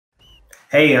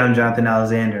Hey, I'm Jonathan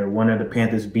Alexander, one of the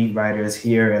Panthers beat writers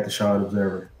here at the Charlotte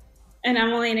Observer. And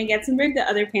I'm Alaina Getzenberg, the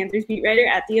other Panthers beat writer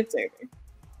at The Observer.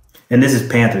 And this is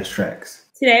Panthers Tracks.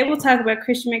 Today, we'll talk about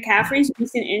Christian McCaffrey's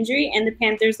recent injury and the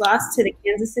Panthers' loss to the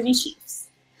Kansas City Chiefs.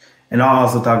 And I'll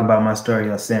also talk about my story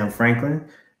on Sam Franklin,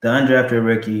 the undrafted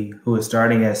rookie who is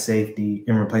starting at safety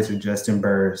in replace of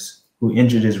Getzenberg, who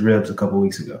injured his ribs a couple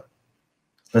weeks ago.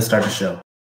 Let's start the show.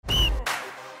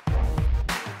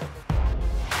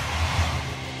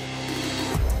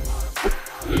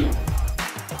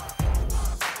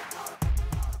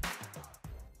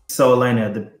 So,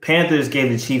 Alaina, the Panthers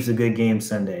gave the Chiefs a good game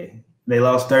Sunday. They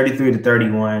lost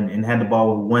 33-31 and had the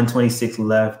ball with 1:26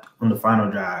 left on the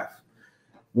final drive.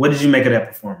 What did you make of that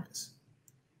performance?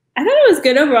 I thought it was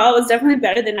good overall. It was definitely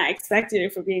better than I expected,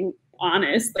 if we're being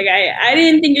honest. I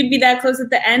didn't think it'd be that close at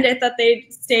the end. I thought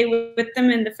they'd stay with them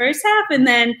in the first half, and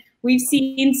then we've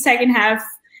seen second half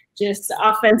just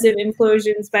offensive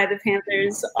implosions by the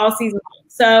Panthers all season long.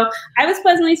 So I was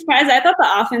pleasantly surprised. I thought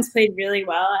the offense played really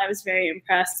well. I was very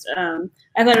impressed.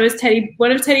 I thought it was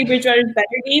one of Teddy Bridgewater's better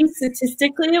games.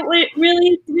 Statistically, it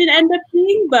really didn't end up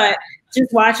being, but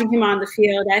just watching him on the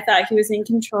field, I thought he was in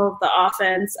control of the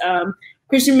offense.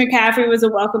 Christian McCaffrey was a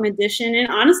welcome addition, and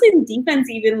honestly, the defense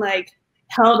even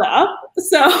held up.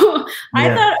 So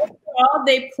I thought overall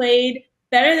they played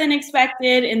better than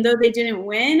expected, and though they didn't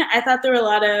win, I thought there were a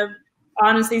lot of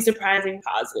honestly surprising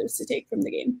positives to take from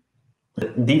the game. The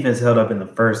defense held up in the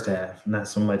first half, not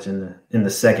so much in the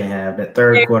second half. That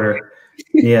third quarter,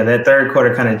 that third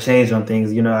quarter kind of changed on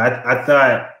things. I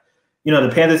thought,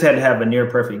 the Panthers had to have a near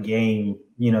perfect game,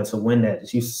 to win that. The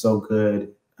Chiefs are so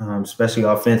good, especially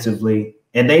offensively,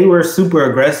 and they were super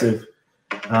aggressive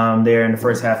there in the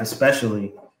first half,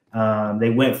 especially. They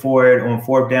went for it on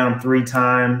fourth down 3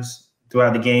 times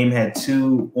throughout the game, had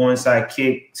 2 onside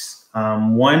kicks,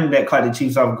 one that caught the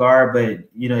Chiefs off guard, but, it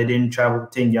didn't travel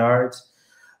 10 yards.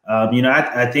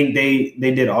 I think they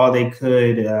did all they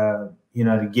could,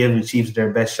 to give the Chiefs their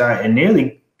best shot and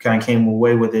nearly kind of came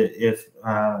away with it if,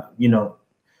 the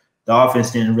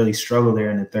offense didn't really struggle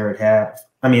there in the third half.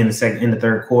 In the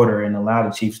third quarter, and allowed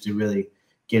the Chiefs to really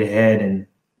get ahead, and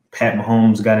Pat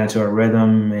Mahomes got into a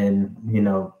rhythm, and,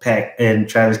 Pat and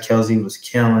Travis Kelce was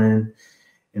killing.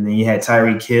 And then you had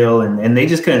Tyreek Hill, and they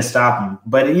just couldn't stop him.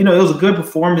 But, it was a good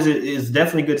performance. It's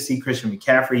definitely good to see Christian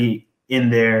McCaffrey in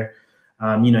there.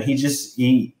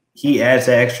 He adds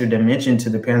that extra dimension to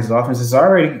the Panthers offense. It's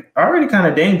already kind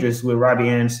of dangerous with Robbie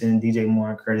Anderson, DJ Moore,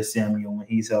 and Curtis Samuel when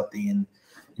he's healthy, and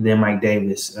then Mike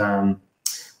Davis.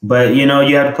 But, you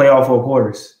have to play all 4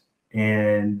 quarters.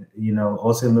 And,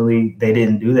 ultimately they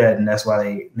didn't do that, and that's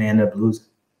why they ended up losing.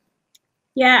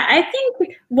 Yeah, I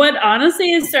think what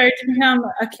honestly has started to become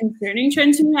a concerning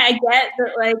trend to me, I get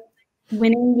that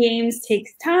winning games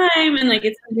takes time, and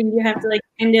it's something you have to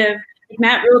kind of,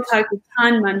 Matt Rule talked a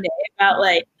ton Monday about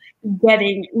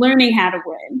learning how to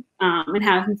win, and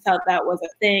how he felt that was a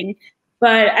thing.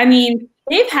 But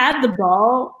they've had the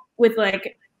ball with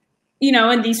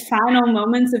in these final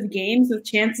moments of games with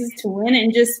chances to win,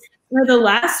 and just the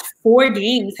last 4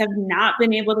 games have not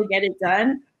been able to get it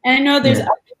done. And I know there's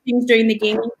other things during the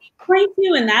game you point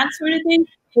to and that sort of thing,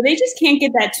 but they just can't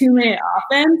get that 2-minute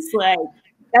offense.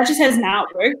 That just has not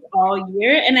worked all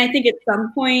year. And I think at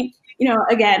some point,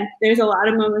 again, there's a lot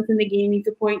of moments in the game you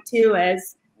could point to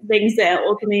as things that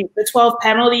ultimately, the 12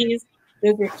 penalties,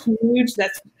 those were huge.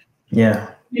 That's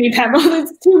many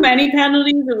penalties, too many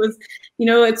penalties. It was,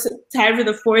 it's tied for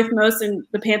the 4th most and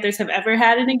the Panthers have ever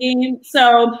had in a game.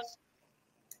 So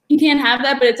you can't have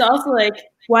that, but it's also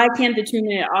why can't the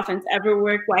 2-minute offense ever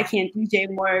work? Why can't DJ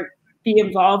Moore be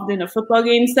involved in a football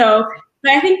game? So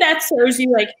but I think that shows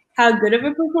you how good of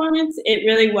a performance it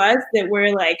really was, that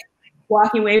we're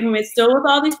walking away from it still with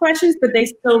all these questions, but they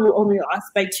still only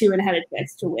lost by 2 and had a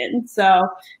chance to win. So,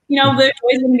 there's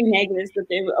always going to be negatives, but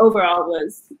they overall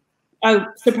was a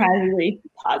surprisingly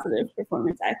positive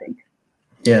performance, I think.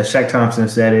 Yeah, Shaq Thompson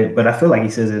said it, but I feel like he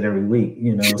says it every week,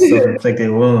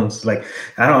 self-inflicted wounds. I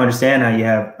don't understand how you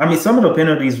have – some of the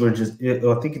penalties were just –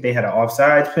 I think they had an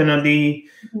offside penalty.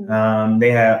 Mm-hmm. They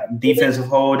had defensive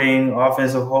holding,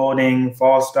 offensive holding,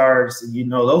 false starts.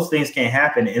 Those things can't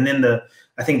happen. And then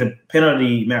I think the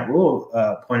penalty Matt Rule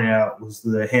pointed out was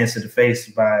the hands to the face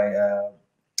by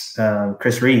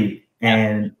Chris Reed,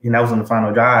 and that was on the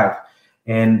final drive.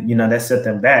 And, that set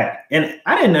them back. And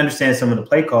I didn't understand some of the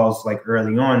play calls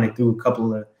early on. They threw a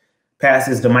couple of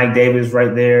passes to Mike Davis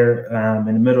right there in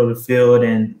the middle of the field.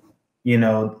 And,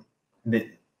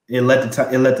 it let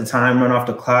the time run off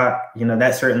the clock.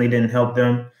 That certainly didn't help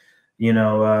them.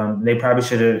 They probably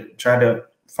should have tried to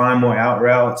find more out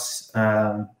routes.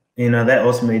 That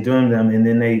ultimately doomed them. And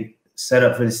then they set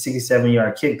up for the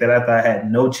 67-yard kick that I thought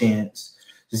had no chance.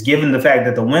 Just given the fact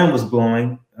that the wind was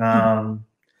blowing,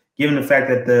 given the fact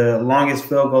that the longest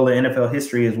field goal in NFL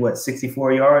history is what,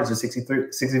 64 yards or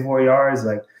 64 yards?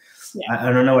 Like, yeah.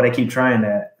 I don't know what I keep trying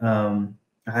that.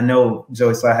 I know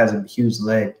Joey Slye has a huge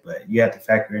leg, but you have to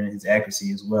factor in his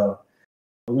accuracy as well.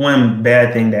 One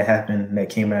bad thing that happened that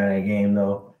came out of that game,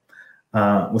 though,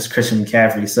 was Christian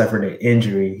McCaffrey suffered an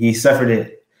injury. He suffered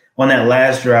it on that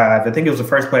last drive. I think it was the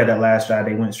first play of that last drive.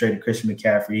 They went straight to Christian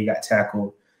McCaffrey. He got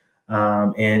tackled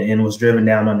and was driven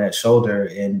down on that shoulder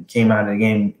and came out of the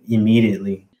game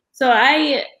immediately. So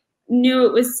I knew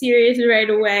it was serious right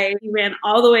away. He ran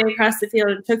all the way across the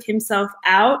field and took himself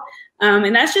out.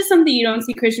 And that's just something you don't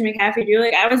see Christian McCaffrey do.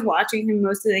 Like, I was watching him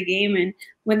most of the game, and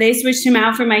when they switched him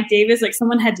out for Mike Davis, like,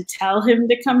 someone had to tell him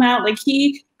to come out. Like,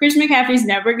 Christian McCaffrey's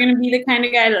never going to be the kind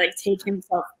of guy to, like, take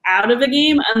himself out of a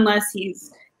game unless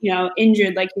he's, you know,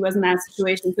 injured like he was in that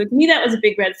situation. So to me, that was a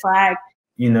big red flag.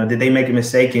 You know, did they make a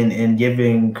mistake in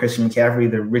giving Christian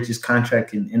McCaffrey the richest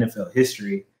contract in NFL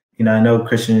history? You know, I know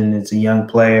Christian is a young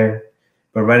player,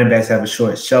 but running backs have a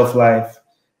short shelf life.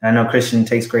 I know Christian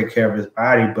takes great care of his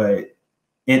body, but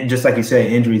just like you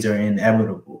said, injuries are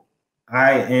inevitable.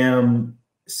 I am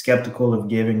skeptical of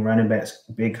giving running backs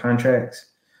big contracts,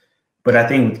 but I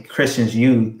think with Christian's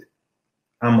youth,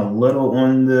 I'm a little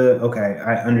on the, okay,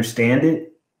 I understand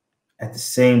it. At the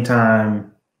same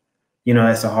time, you know,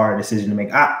 that's a hard decision to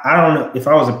make. I don't know. If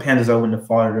I was a Panthers, I wouldn't have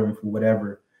faulted them for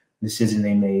whatever decision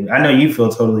they made. I know you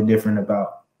feel totally different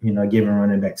about, you know, giving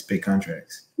running backs big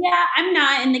contracts. Yeah, I'm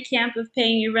not in the camp of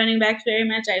paying your running backs very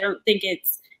much. I don't think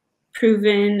it's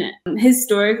proven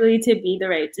historically to be the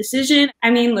right decision. I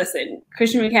mean, listen,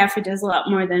 Christian McCaffrey does a lot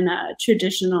more than a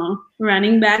traditional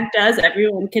running back does.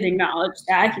 Everyone can acknowledge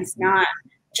that. He's not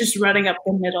just running up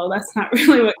the middle. That's not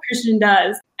really what Christian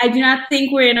does. I do not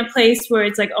think we're in a place where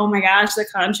it's like, oh my gosh, the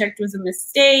contract was a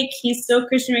mistake. He's still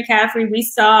Christian McCaffrey. We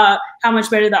saw how much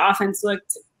better the offense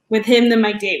looked with him than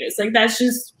Mike Davis. Like, that's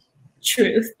just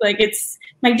truth. Like,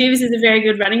 Mike Davis is a very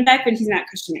good running back, but he's not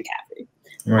Christian McCaffrey.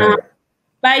 Right.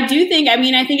 But I do think, I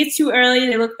think it's too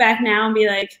early to look back now and be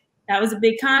like, that was a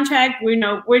big contract.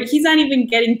 He's not even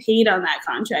getting paid on that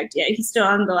contract yet. He's still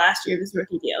on the last year of his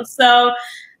rookie deal. So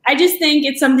I just think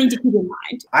it's something to keep in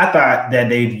mind. I thought that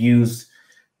they'd use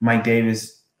Mike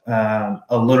Davis a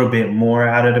little bit more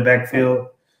out of the backfield.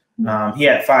 He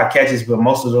had 5 catches, but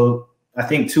most of those, I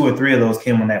think 2 or 3 of those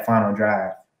came on that final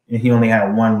drive, and he only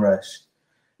had 1 rush.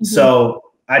 Mm-hmm. So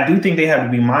I do think they have to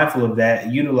be mindful of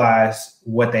that, utilize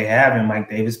what they have in Mike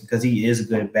Davis because he is a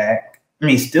good back. I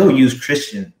mean, still use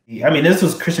Christian. I mean, this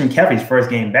was Christian McCaffrey's first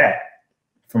game back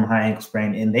from high ankle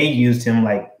sprain, and they used him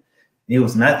like it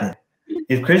was nothing.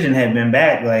 If Christian had been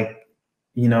back, like,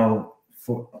 you know,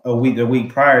 for a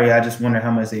week prior, I just wonder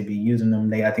how much they'd be using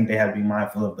them. I think they have to be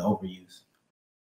mindful of the overuse.